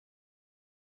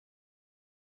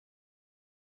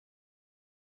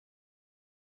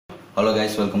Hello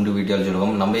guys, welcome to video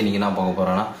Julum. நம்ம இன்னைக்கு என்ன பார்க்க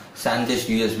போறோம்னா Sandisk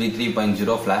USB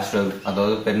 3.0 flash drive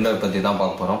அதாவது pen drive பத்தி தான்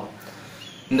பார்க்க போறோம்.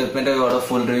 இந்த pen drive ஓட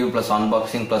full review plus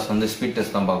unboxing plus வந்து speed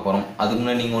test தான் பார்க்க போறோம். அதுக்கு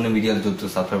முன்னாடி நீங்க ஒன்னு வீடியோ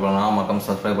YouTube subscribe பண்ணலாம், மறக்காம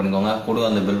subscribe பண்ணிக்கோங்க. கூட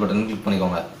அந்த bell button click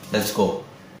பண்ணிக்கோங்க. Let's go.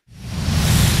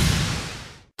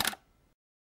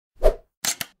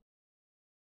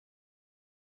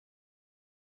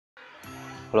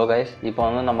 Hello guys, இப்போ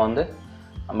வந்து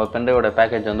நம்ம pen drive ஓட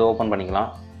package வந்து ஓபன்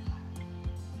பண்ணிக்கலாம்.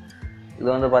 இது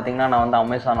வந்து பாத்தீங்கன்னா நான் வந்து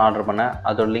Amazon ஆர்டர் பண்ணேன்.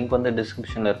 அதோட லிங்க் வந்து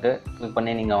டிஸ்கிரிப்ஷன்ல இருக்கு. கிளிக்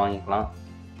பண்ணி நீங்க வாங்கிக்கலாம்.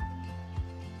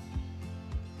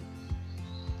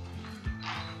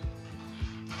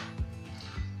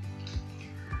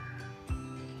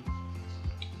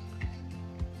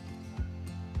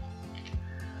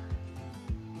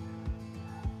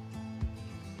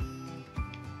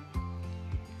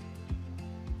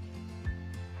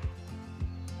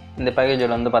 இந்த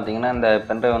பேக்கேஜ்ல வந்து பாத்தீங்கன்னா இந்த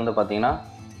பென் டிரைவ் வந்து பாத்தீங்கன்னா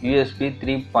USB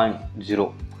 3.0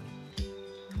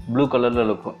 ப்ளூ கலர்ல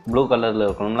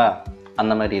இருக்கும்ல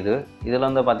அந்த மாதிரி இதில்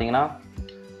வந்து பார்த்தீங்கன்னா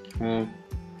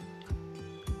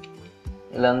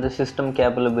இதில் வந்து சிஸ்டம்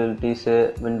கேப்பபிலிட்டிஸு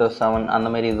Windows 7 அந்த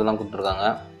மாதிரி இதெல்லாம் கொடுத்துருக்காங்க.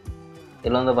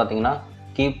 இதில் வந்து பார்த்தீங்கன்னா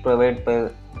keep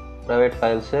private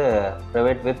files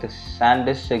private with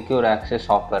Sandisk secure access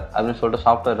software அப்படின்னு சொல்லிட்டு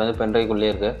சாஃப்ட்வேர் வந்து பென்ட்ரைவ்க்குள்ளே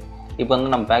இருக்குது. இப்போ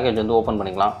வந்து நம்ம பேக்கேஜ் வந்து ஓப்பன்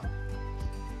பண்ணிக்கலாம்.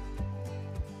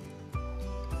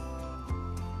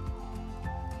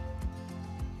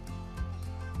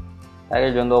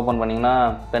 பேக்கேஜ் வந்து ஓப்பன் பண்ணிங்கன்னா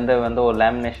பென்ட்ரைவ் வந்து ஒரு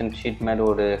லேமினேஷன் ஷீட் மாதிரி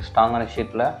ஒரு ஸ்ட்ராங்கான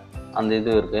ஷீட்டில் அந்த இது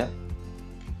இருக்குது.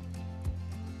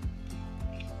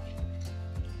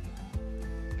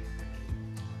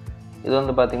 இது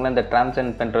வந்து பார்த்திங்கன்னா இந்த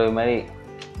டிரான்சென்ட் பென்ட்ரைவ் மாதிரி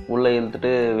உள்ளே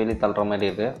இழுத்துட்டு வெளியே தள்ளுற மாதிரி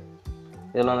இருக்குது.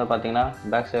 இதில் வந்து பார்த்திங்கன்னா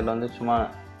பேக் சைடில் வந்து சும்மா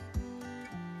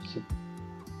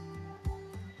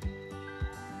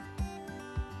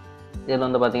இதில்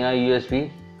வந்து பார்த்திங்கன்னா USB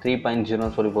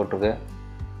 3.0 சொல்லி போட்டிருக்கு.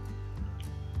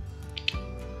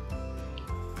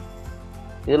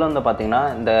 இதில் வந்து பார்த்தீங்கன்னா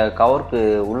இந்த கவருக்கு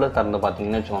உள்ளே திறந்து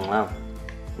பார்த்தீங்கன்னு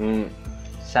வச்சுக்கோங்களேன்,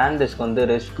 Sandisk வந்து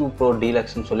ரெஸ்க்யூ ப்ரோ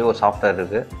டீலக்ஸ்ன்னு சொல்லி ஒரு சாஃப்ட்வேர்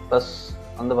இருக்குது. ப்ளஸ்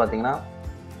வந்து பார்த்தீங்கன்னா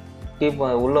இப்போ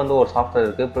உள்ளே வந்து ஒரு சாஃப்ட்வேர்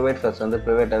இருக்குது, ப்ரைவேட் ஃபைல்ஸ் வந்து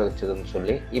ப்ரைவேட்டாக வச்சுருக்குன்னு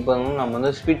சொல்லி. இப்போ வந்து நம்ம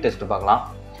வந்து ஸ்பீட் டெஸ்ட் பார்க்கலாம்.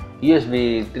 USB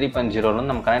 3.0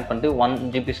 வந்து நம்ம கனெக்ட் பண்ணிட்டு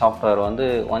 1GB சாஃப்ட்வேர் வந்து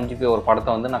 1GB ஒரு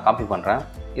படத்தை வந்து நான் காப்பி பண்ணுறேன்.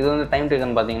 இது வந்து டைம்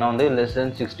டேக்கன் பார்த்தீங்கன்னா வந்து less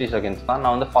than 60 seconds தான்.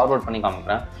 நான் வந்து ஃபார்வர்ட் பண்ணி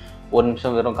காமிக்கிறேன். ஒரு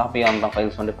நிமிஷம் வெறும் காப்பி ஆன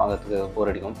ஃபைல்ஸ் வந்து பார்க்கறதுக்கு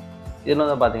போர் அடிக்கும். இதில்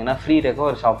வந்து பார்த்தீங்கன்னா ஃப்ரீ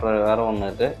ரெக்கவரி சாஃப்ட்வேர் வேறு ஒன்று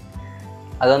இருக்குது.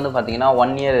 அது வந்து பார்த்தீங்கன்னா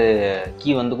 1 year கீ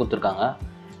வந்து கொடுத்துருக்காங்க.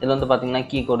 இதில் வந்து பார்த்தீங்கன்னா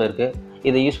கீ கோடு இருக்குது.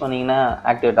 இதை யூஸ் பண்ணிங்கன்னா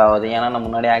ஆக்டிவேட் ஆகாது, ஏன்னா நான்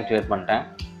முன்னாடியே ஆக்டிவேட் பண்ணிட்டேன்.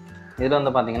 இதில்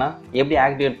வந்து பார்த்தீங்கன்னா எப்படி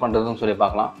ஆக்டிவேட் பண்ணுறதுன்னு சொல்லி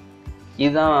பார்க்கலாம்.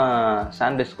 இதுதான்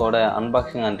சாண்டிஸ்கோட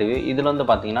அன்பாக்சிங் அண்ட் ரிவ்யூ. இதில் வந்து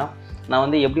பார்த்தீங்கன்னா நான்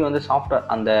வந்து எப்படி வந்து சாஃப்ட்வேர்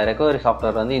அந்த ரெக்கவரி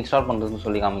சாஃப்ட்வேர் வந்து இன்ஸ்டால் பண்ணுறதுன்னு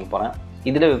சொல்லி காமிக்க போகிறேன்.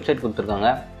 இதில் வெப்சைட் கொடுத்துருக்காங்க,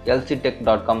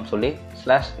 lctech.com சொல்லி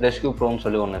 /rescueproன்னு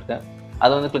சொல்லி ஒன்று இருக்குது.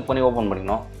 அதை வந்து கிளிக் பண்ணி ஓப்பன்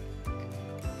பண்ணிக்கணும்.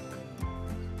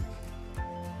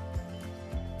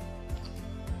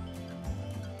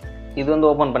 இது வந்து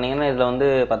ஓப்பன் பண்ணிங்கன்னா இதில் வந்து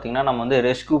பார்த்தீங்கன்னா நம்ம வந்து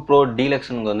ரெஸ்க்யூ ப்ரோ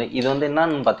டீலக்ஸ்னுங்க வந்து இது வந்து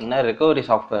என்னன்னு பார்த்தீங்கன்னா ரெக்கவரி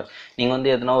சாஃப்ட்வேர். நீங்கள் வந்து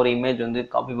எதனா ஒரு இமேஜ் வந்து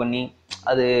காப்பி பண்ணி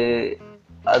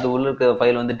அது உள்ள இருக்க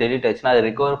ஃபைல் வந்து டெலிட் ஆச்சுன்னா அதை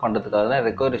ரெக்கவர் பண்ணுறதுக்காக தான்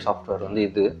ரெக்கவரி சாஃப்ட்வேர் வந்து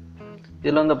இது.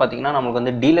 இதில் வந்து பார்த்தீங்கன்னா நம்மளுக்கு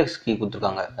வந்து டீலக்ஸ் கீ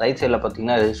கொடுத்துருக்காங்க. ரைட் சைடில்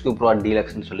பார்த்தீங்கன்னா ரெஸ்க்யூ ப்ரோ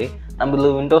டீலக்ஸ்னு சொல்லி நம்ம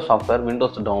இது விண்டோஸ் சாஃப்ட்வேர்,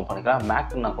 விண்டோஸ் டவுன்லோட் பண்ணிக்கலாம்.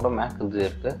 மேக்னா கூட மேக் இது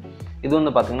இருக்குது. இது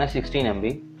வந்து பார்த்தீங்கன்னா 16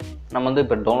 MB. நம்ம வந்து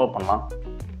இப்போ டவுன்லோட் பண்ணலாம்.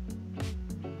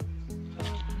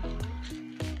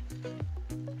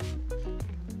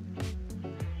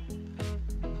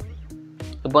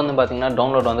 இப்போ வந்து பார்த்தீங்கன்னா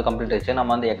டவுன்லோட் வந்து கம்ப்ளீட் ஆயிடுச்சு.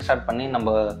 நம்ம வந்து எக்ஸ்ட்ராக்ட் பண்ணி நம்ம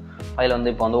ஃபைலை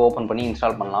வந்து இப்போ வந்து ஓப்பன் பண்ணி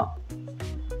இன்ஸ்டால் பண்ணலாம்.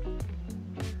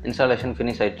 இன்ஸ்டாலேஷன்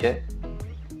ஃபினிஷ் ஆயிடுச்சு.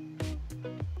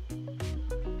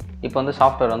 இப்போ வந்து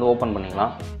சாஃப்ட்வேர் வந்து ஓப்பன்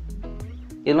பண்ணிக்கலாம்.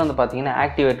 இதில் வந்து பார்த்தீங்கன்னா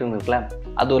ஆக்டிவேட்னு இருக்குல்ல,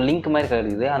 அது ஒரு லிங்க் மாதிரி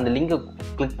கிடைக்குது. அந்த லிங்கை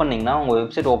கிளிக் பண்ணிங்கன்னா உங்கள்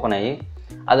வெப்சைட் ஓப்பன் ஆகி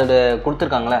அதோட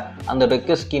கொடுத்துருக்காங்களே அந்த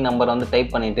ரெக்வெஸ்ட் கீ நம்பரை வந்து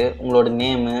டைப் பண்ணிவிட்டு உங்களோட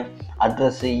நேமு,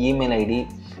 அட்ரஸ்ஸு, இமெயில் ஐடி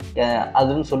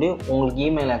அதுன்னு சொல்லி உங்களுக்கு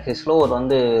இமெயில் ஆக்சஸில் ஒரு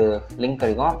வந்து லிங்க்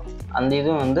கிடைக்கும். அந்த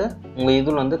இதுவும் வந்து உங்கள்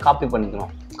இதில் வந்து காப்பி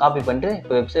பண்ணிக்கணும். காப்பி பண்ணிட்டு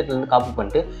இப்போ வெப்சைட்லேருந்து காப்பி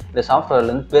பண்ணிட்டு இந்த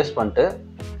சாஃப்ட்வேர்லேருந்து பேஸ்ட் பண்ணிட்டு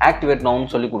ஆக்டிவேட்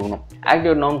நவுன்னு சொல்லி கொடுக்கணும்.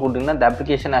 ஆக்டிவேட் நவுன்னு கொடுத்தீங்கன்னா இந்த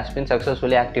அப்ளிகேஷன் ஹஸ் பீன்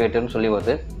சக்ஸஸ்ஃபுல்லி ஆக்டிவேட்டட்னு சொல்லி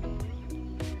வருது.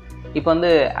 இப்போ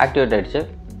வந்து ஆக்டிவேட் ஆகிடுச்சு.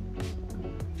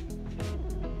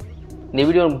 இந்த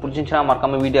வீடியோ உங்களுக்கு பிடிச்சிருந்துச்சுன்னா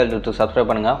மறக்காமல் வீடியோ சப்ஸ்கிரைப்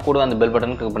பண்ணுங்கள். கூட அந்த பெல்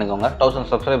பட்டன் கிளிக் பண்ணிக்கோங்க. 1000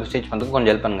 சப்ஸ்கிரைபர் ரீச் பண்ணுறதுக்கு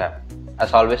கொஞ்சம் ஹெல்ப் பண்ணுங்கள்.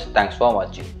 As always, thanks for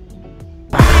watching.